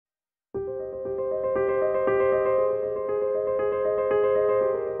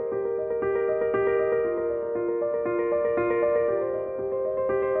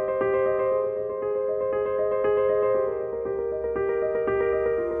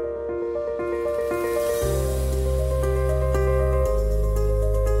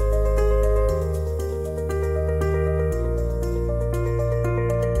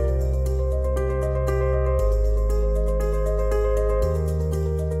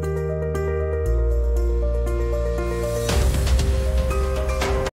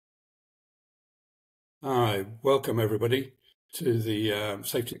Welcome everybody to the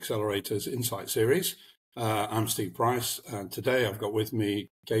Safety Accelerator's Insight Series. I'm Steve Price, and today I've got with me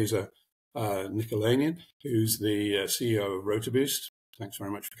Kaisa Nikulainen, who's the CEO of Rotoboost. Thanks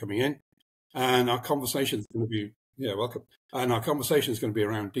very much for coming in. And our conversation is going to be, welcome. And our conversation is going to be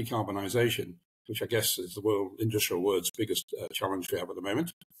around decarbonisation, which I guess is the industrial world's biggest challenge we have at the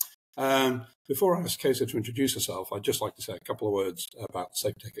moment. Before I ask Kaisa to introduce herself, I'd just like to say a couple of words about the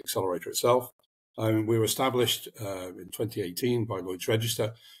Safetytech Accelerator itself. We were established in 2018 by Lloyd's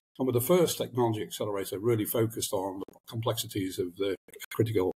Register, and we're the first technology accelerator really focused on the complexities of the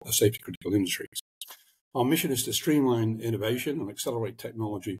safety-critical industries. Our mission is to streamline innovation and accelerate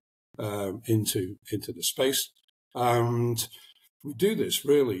technology into the space. And we do this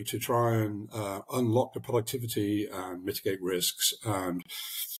really to try and unlock the productivity and mitigate risks and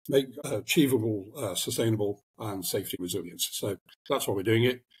make achievable, sustainable and safety resilience. So that's why we're doing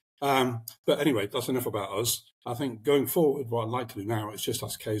it. But anyway, that's enough about us. I think going forward, what I'd like to do now is just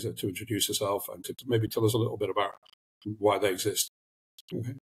ask Kaisa to introduce herself and to maybe tell us a little bit about why they exist.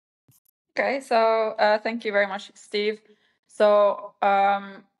 Okay, so thank you very much, Steve. So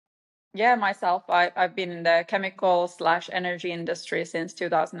myself, I've been in the chemical/energy industry since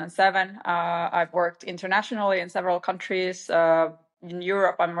 2007. I've worked internationally in several countries. In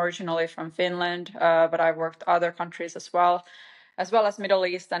Europe, I'm originally from Finland, but I've worked other countries as well as Middle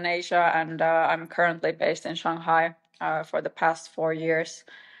East and Asia, and I'm currently based in Shanghai for the past 4 years.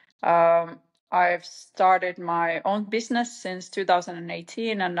 I've started my own business since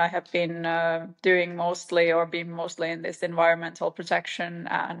 2018, and I have been being mostly in this environmental protection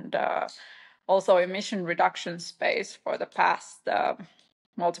and also emission reduction space for the past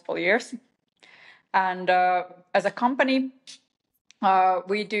multiple years. And as a company,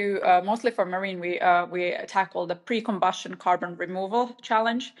 we do mostly for marine. We tackle the pre-combustion carbon removal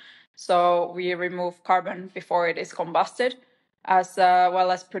challenge. So we remove carbon before it is combusted, as well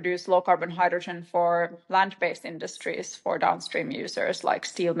as produce low carbon hydrogen for land-based industries for downstream users like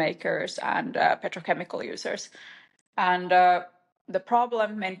steelmakers and petrochemical users. And the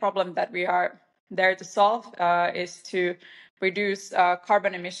main problem that we are there to solve is to reduce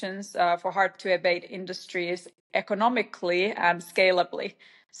carbon emissions for hard-to-abate industries economically and scalably.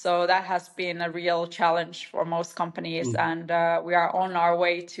 So that has been a real challenge for most companies, and we are on our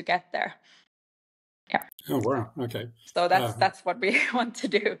way to get there. Yeah. Oh wow! Okay. So that's what we want to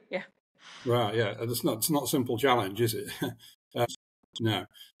do. Yeah. Right. Yeah. It's not a simple challenge, is it? No.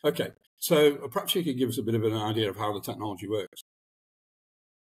 Okay. So perhaps you could give us a bit of an idea of how the technology works.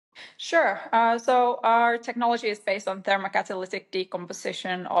 Sure. So our technology is based on thermocatalytic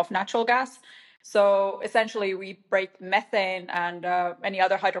decomposition of natural gas. So essentially, we break methane and any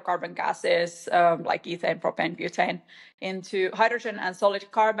other hydrocarbon gases like ethane, propane, butane into hydrogen and solid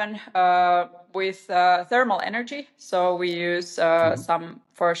carbon with thermal energy. So we use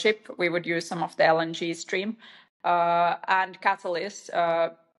for a ship, we would use some of the LNG stream and catalyst,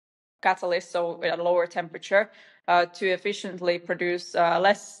 so at a lower temperature to efficiently produce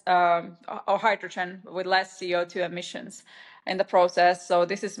less hydrogen with less CO2 emissions in the process. So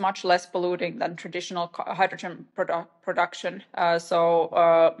this is much less polluting than traditional hydrogen production.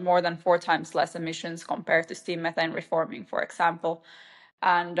 So more than 4 times less emissions compared to steam methane reforming, for example.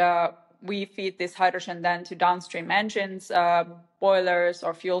 And we feed this hydrogen then to downstream engines, boilers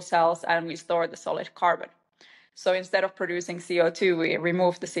or fuel cells, and we store the solid carbon. So instead of producing CO2, we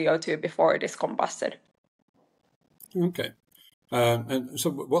remove the CO2 before it is combusted. Okay. And so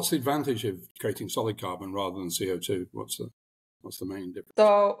what's the advantage of creating solid carbon rather than CO2? What's the main difference?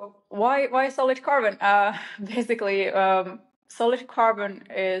 So why solid carbon? Basically, solid carbon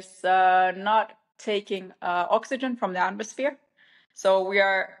is not taking oxygen from the atmosphere. So we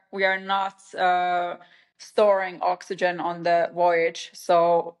are not storing oxygen on the voyage.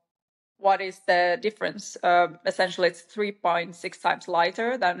 So what is the difference? Essentially, it's 3.6 times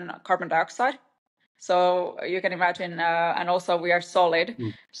lighter than carbon dioxide. So you can imagine, and also we are solid,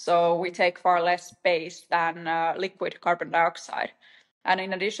 so we take far less space than liquid carbon dioxide. And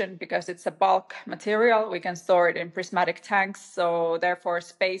in addition, because it's a bulk material, we can store it in prismatic tanks. So therefore,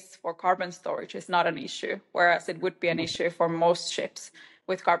 space for carbon storage is not an issue, whereas it would be an issue for most ships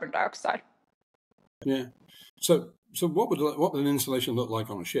with carbon dioxide. Yeah. So what would an installation look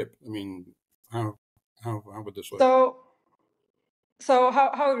like on a ship? I mean, how would this work? So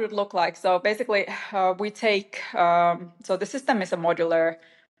how it would look like? So basically, we take. So the system is a modular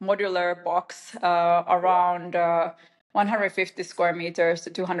box around 150 square meters to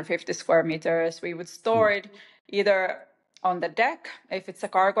 250 square meters. We would store it either on the deck if it's a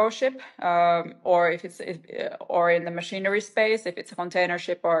cargo ship, or in the machinery space if it's a container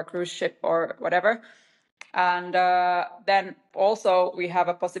ship or a cruise ship or whatever. And then also we have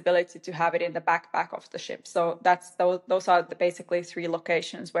a possibility to have it in the backpack of the ship. So those are basically 3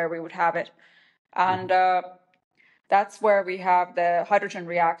 locations where we would have it. And that's where we have the hydrogen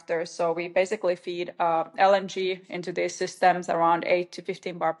reactors. So we basically feed LNG into these systems around 8 to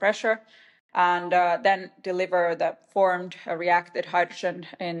 15 bar pressure, and then deliver the formed reacted hydrogen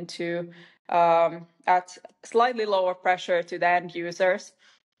into at slightly lower pressure to the end users.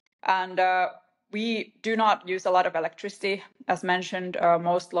 And we do not use a lot of electricity. As mentioned,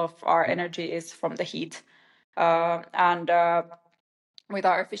 most of our energy is from the heat. And with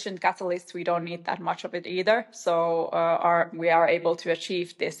our efficient catalysts, we don't need that much of it either. So we are able to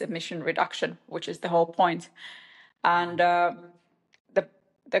achieve this emission reduction, which is the whole point. And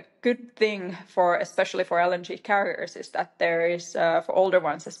the good thing especially for LNG carriers is that there is, for older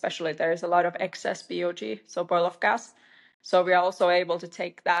ones especially, there is a lot of excess BOG, so boil-off gas. So we are also able to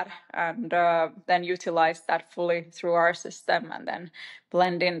take that and then utilize that fully through our system and then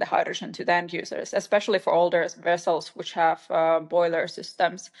blend in the hydrogen to the end users, especially for older vessels which have boiler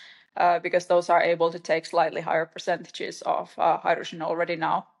systems, because those are able to take slightly higher percentages of hydrogen already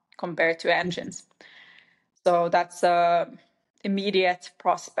now compared to engines. So that's immediate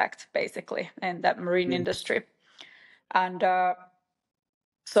prospect basically in that marine industry. And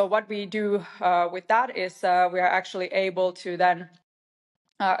so what we do with that is we are actually able to then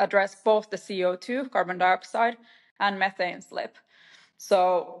address both the CO2, carbon dioxide, and methane slip.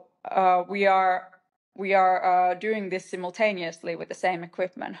 So we are doing this simultaneously with the same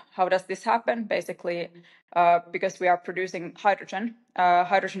equipment. How does this happen? Basically, because we are producing hydrogen,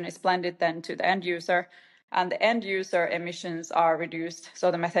 hydrogen is blended then to the end user, and the end user emissions are reduced. So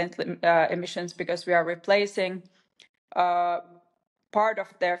the methane emissions, because we are replacing part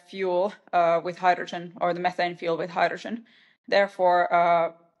of their fuel with hydrogen, or the methane fuel with hydrogen. Therefore,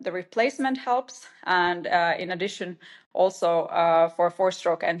 the replacement helps, and in addition, also for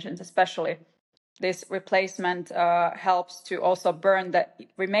 4-stroke engines especially, this replacement helps to also burn the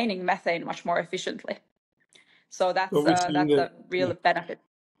remaining methane much more efficiently. So that's a real benefit.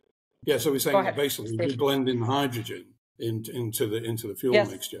 Yeah, so we're saying that basically we blend in hydrogen into the fuel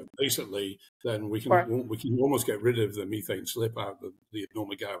mixture. Basically, then we can almost get rid of the methane slip out that you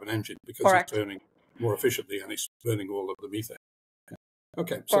normally get out of an engine, because it's burning more efficiently and it's burning all of the methane.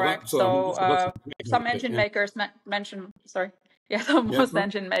 Okay, correct. Some engine makers mention, most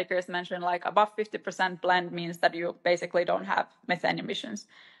engine makers mention like above 50% blend means that you basically don't have methane emissions,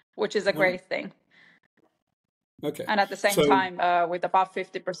 which is a great thing. Okay. And at the same time, with above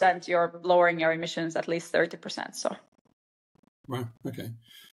 50%, you're lowering your emissions at least 30%. So. Right. Okay.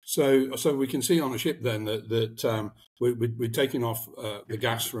 So we can see on a ship then that we're taking off the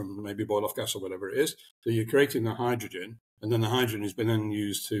gas from maybe boil-off gas or whatever it is. So you're creating the hydrogen, and then the hydrogen has been then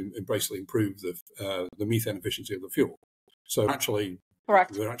used to basically improve the methane efficiency of the fuel. So actually, we're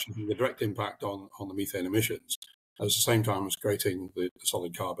actually having a direct impact on the methane emissions at the same time as creating the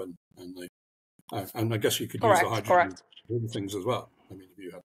solid carbon and I guess you could use the hydrogen for other things as well. I mean, if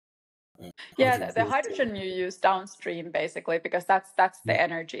you have the hydrogen you use downstream basically, because that's the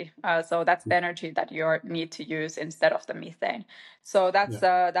energy. So that's the energy that you need to use instead of the methane. So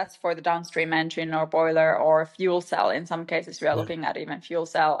that's for the downstream engine or boiler or fuel cell. In some cases, we are looking at even fuel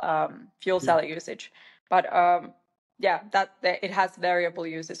cell usage. But it has variable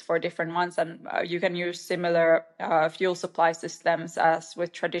uses for different ones, and you can use similar fuel supply systems as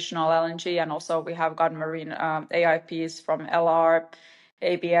with traditional LNG, and also we have got marine AIPs from LR,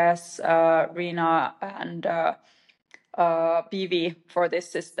 ABS, RENA, and PV for this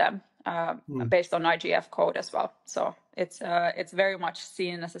system based on IGF code as well. So it's very much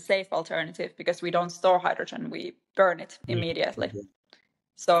seen as a safe alternative because we don't store hydrogen; we burn it immediately.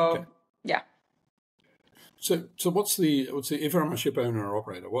 So So what's the if I'm a ship owner or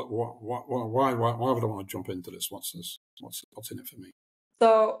operator, why would I want to jump into this? What's in it for me?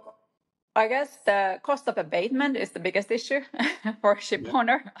 So I guess the cost of abatement is the biggest issue for a ship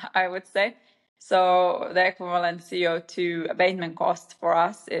owner, I would say. So the equivalent CO2 abatement cost for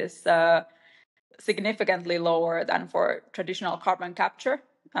us is significantly lower than for traditional carbon capture.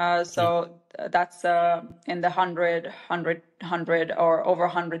 So that's in the $100 or over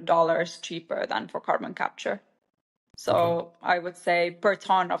 $100 cheaper than for carbon capture. So I would say per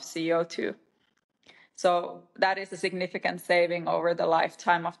ton of CO2. So that is a significant saving over the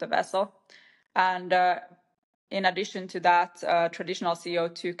lifetime of the vessel. And in addition to that, traditional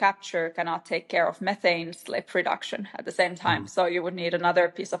CO2 capture cannot take care of methane slip reduction at the same time. So you would need another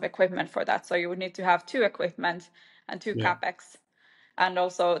piece of equipment for that. So you would need to have 2 equipment and 2 capex, and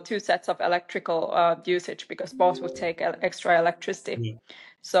also 2 sets of electrical usage, because both would take extra electricity.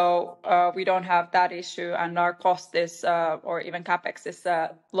 So we don't have that issue, and our cost is, or even capex is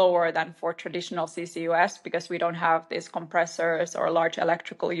lower than for traditional CCUS because we don't have these compressors or large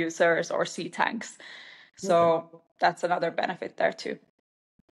electrical users or sea tanks. So that's another benefit there too.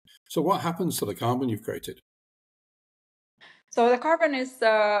 So what happens to the carbon you've created? So the carbon is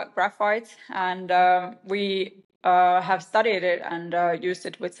graphite, and we have studied it and used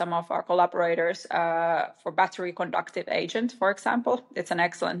it with some of our collaborators for battery conductive agent, for example. It's an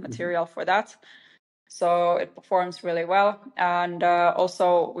excellent material for that. So it performs really well. And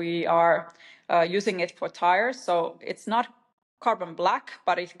also we are using it for tires. So it's not carbon black,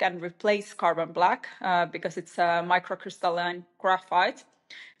 but it can replace carbon black because it's a microcrystalline graphite.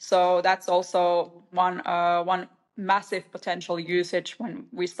 So that's also one massive potential usage when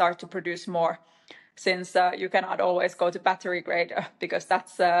we start to produce more, since you cannot always go to battery grade because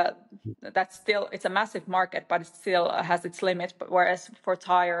that's still, it's a massive market, but it still has its limit. But whereas for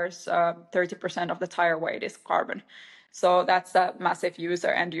tires, 30% of the tire weight is carbon. So that's a massive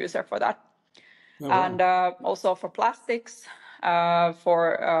end user for that. Oh, wow. And also for plastics,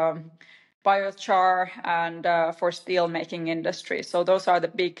 for biochar, and for steel making industry. So those are the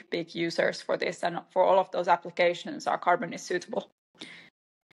big users for this, and for all of those applications, our carbon is suitable.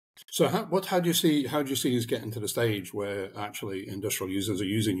 So how do you see us getting to the stage where actually industrial users are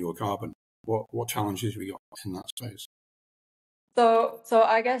using your carbon? What challenges have we got in that space? So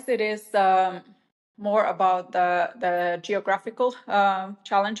I guess it is more about the geographical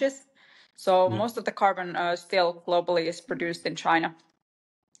challenges. So most of the carbon still globally is produced in China.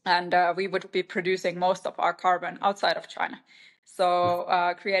 And we would be producing most of our carbon outside of China. So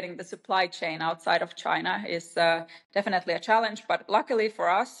creating the supply chain outside of China is definitely a challenge. But luckily for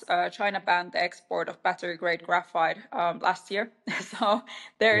us, China banned the export of battery-grade graphite last year. So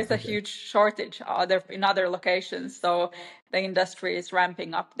there is a huge shortage in other locations. So the industry is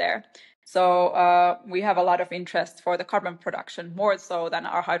ramping up there. So we have a lot of interest for the carbon production, more so than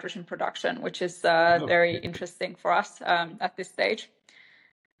our hydrogen production, which is very interesting for us at this stage.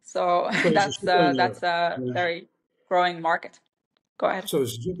 So that's a very growing market. Go ahead. So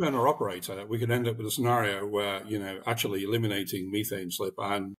as a ship owner operator, we could end up with a scenario where, actually eliminating methane slip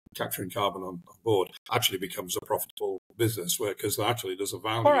and capturing carbon on board actually becomes a profitable business, because actually there's a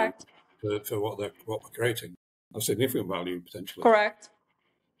value for what we're creating, a significant value potentially. Correct.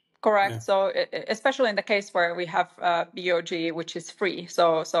 Yeah. So especially in the case where we have BOG, which is free.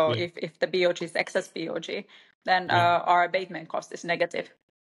 So if the BOG is excess BOG, then our abatement cost is negative.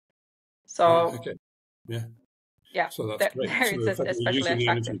 So yeah, so that's great. There is especially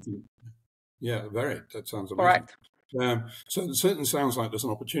attractive. That sounds amazing. Correct. So it certainly sounds like there's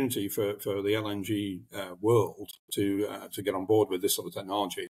an opportunity for the LNG world to get on board with this sort of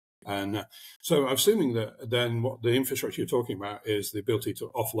technology. And so I'm assuming that then what the infrastructure you're talking about is the ability to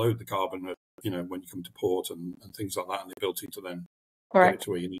offload the carbon, when you come to port and things like that, and the ability to then get it to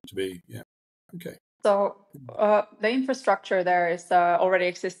where you need to be. Yeah. Okay. So the infrastructure there is already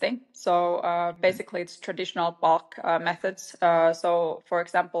existing. So basically it's traditional bulk methods. So for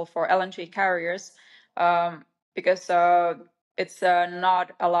example, for LNG carriers, because it's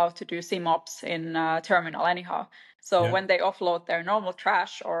not allowed to do CMOPs in terminal anyhow. So when they offload their normal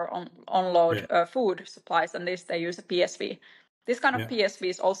trash or unload food supplies on this, they use a PSV. This kind of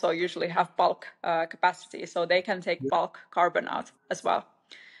PSVs also usually have bulk capacity, so they can take bulk carbon out as well.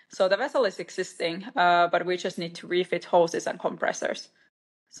 So the vessel is existing, but we just need to refit hoses and compressors.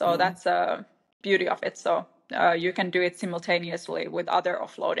 So that's the beauty of it. So you can do it simultaneously with other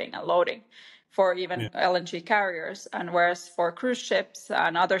offloading and loading for even LNG carriers. And whereas for cruise ships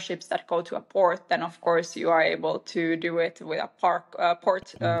and other ships that go to a port, then of course you are able to do it with a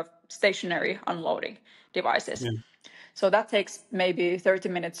port stationary unloading devices. So that takes maybe 30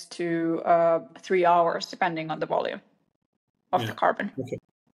 minutes to 3 hours, depending on the volume of the carbon. Okay.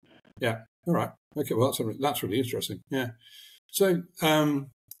 Yeah. All right. Okay. Well, that's really interesting. Yeah. So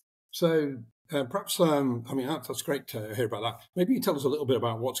perhaps that's great to hear about that. Maybe you tell us a little bit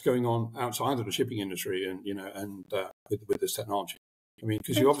about what's going on outside of the shipping industry, and with this technology. I mean,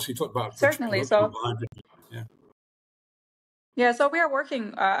 because you obviously talked about certainly. So so we are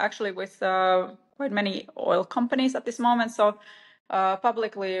working actually with quite many oil companies at this moment. So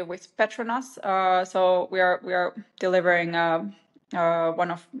publicly with Petronas. So we are delivering.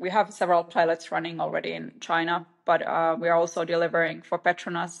 We have several pilots running already in China, but we are also delivering for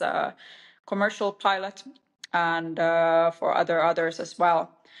Petronas commercial pilot and for others as well.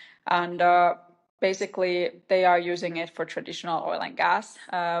 And basically they are using it for traditional oil and gas.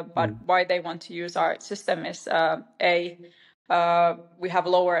 But why they want to use our system is we have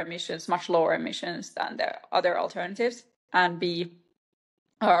lower emissions, much lower emissions than the other alternatives, and B,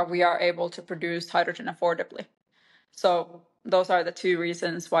 we are able to produce hydrogen affordably. So those are the two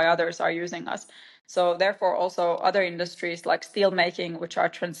reasons why others are using us. So therefore, also other industries like steelmaking, which are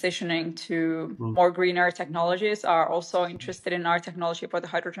transitioning to more greener technologies, are also interested in our technology for the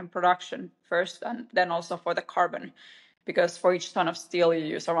hydrogen production first, and then also for the carbon, because for each ton of steel you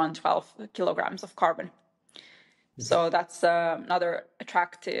use around 12 kilograms of carbon. So that's another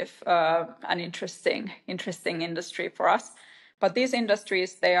attractive and interesting industry for us. But these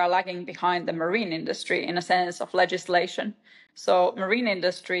industries, they are lagging behind the marine industry in a sense of legislation. So marine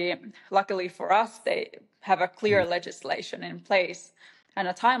industry, luckily for us, they have a clear legislation in place and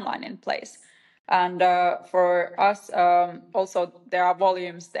a timeline in place. And for us, also, there are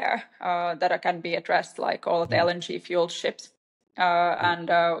volumes there that can be addressed, like all of the LNG fueled ships. And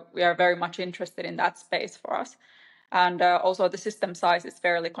we are very much interested in that space for us. And also the system size is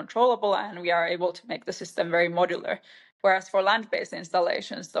fairly controllable, and we are able to make the system very modular. Whereas for land-based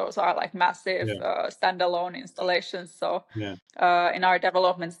installations, those are like massive standalone installations. So in our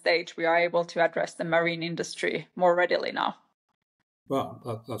development stage, we are able to address the marine industry more readily now.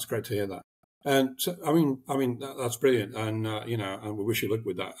 Well, that's great to hear that. And so, I mean, that's brilliant. And and we wish you luck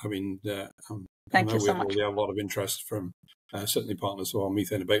with that. I mean, thank you so much. We have a lot of interest from certainly partners of our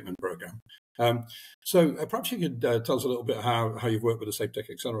methane abatement program. So perhaps you could tell us a little bit how you've worked with the Safetytech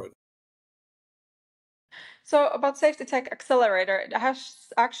Accelerator. So about Safetytech Accelerator, it has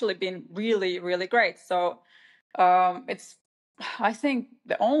actually been really, really great. So it's, I think,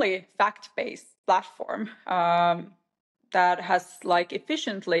 the only fact-based platform that has like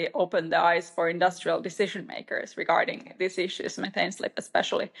efficiently opened the eyes for industrial decision makers regarding these issues, methane slip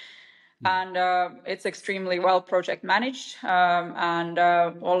especially. And it's extremely well project managed, and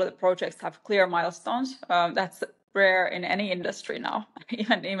all of the projects have clear milestones. That's rare in any industry now,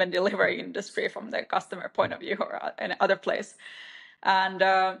 even delivery industry from the customer point of view or any other place. And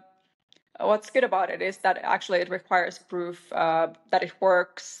what's good about it is that actually it requires proof that it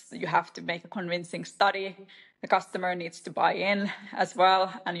works. You have to make a convincing study. The customer needs to buy in as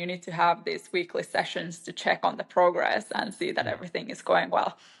well, and you need to have these weekly sessions to check on the progress and see that everything is going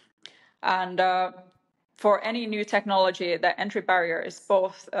well. And for any new technology, the entry barrier is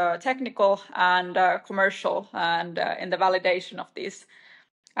both technical and commercial, and in the validation of these.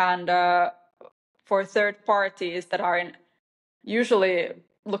 And for third parties that are usually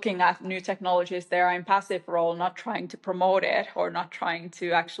looking at new technologies, they are in passive role, not trying to promote it or not trying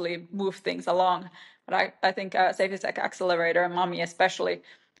to actually move things along. But I think Safetytech Accelerator and MAMII especially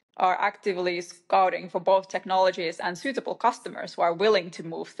are actively scouting for both technologies and suitable customers who are willing to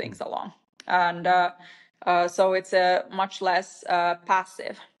move things along. And so it's much less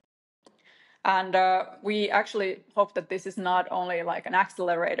passive. And we actually hope that this is not only like an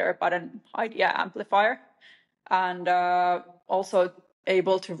accelerator, but an idea amplifier, and also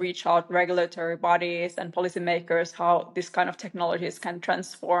able to reach out regulatory bodies and policymakers how this kind of technologies can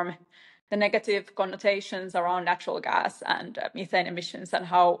transform the negative connotations around natural gas and methane emissions, and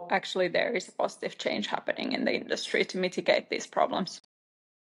how actually there is a positive change happening in the industry to mitigate these problems.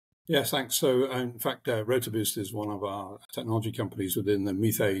 Yes, thanks. So, in fact, Rotoboost is one of our technology companies within the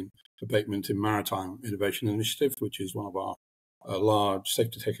Methane Abatement in Maritime Innovation Initiative, which is one of our large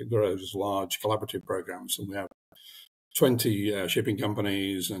Safetytech Accelerator's large collaborative programs. And we have 20 shipping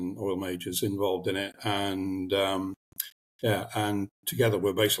companies and oil majors involved in it. And and together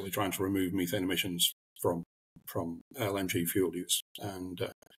we're basically trying to remove methane emissions from LNG fuel use. And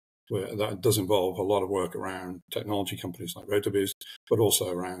that does involve a lot of work around technology companies like Rotoboost, but also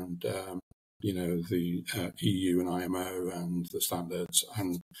around the EU and IMO and the standards,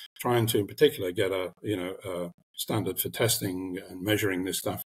 and trying to in particular get a standard for testing and measuring this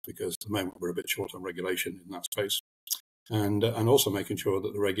stuff, because at the moment we're a bit short on regulation in that space. And also making sure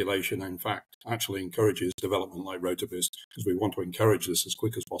that the regulation, in fact, actually encourages development like Rotoboost, because we want to encourage this as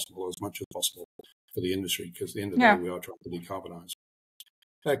quick as possible, as much as possible for the industry, because at the end of the day, we are trying to decarbonize.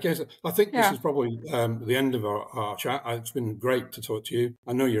 Kaisa, I think this is probably the end of our chat. It's been great to talk to you.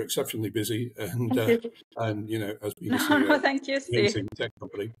 I know you're exceptionally busy, and as being a CEO, thank you, Steve. Tech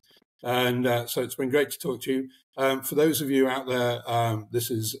company. And so it's been great to talk to you. For those of you out there,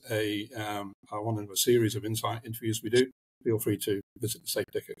 this is one of a series of insight interviews we do. Feel free to visit the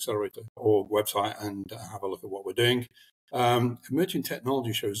Safetytech Accelerator or website and have a look at what we're doing. Emerging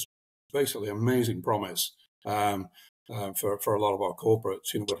technology shows basically amazing promise for a lot of our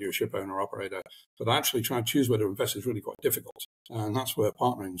corporates, whether you're a ship owner or operator. But actually trying to choose where to invest is really quite difficult. And that's where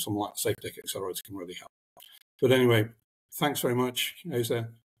partnering with someone like the Safetytech Accelerator can really help. But anyway, thanks very much, Kaisa.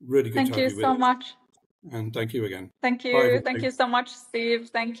 Really good to have you with us. Thank you so much. And thank you again. Thank you. Thank you so much,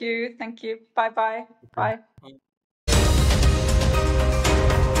 Steve. Thank you. Thank you. Bye-bye. Bye. Bye.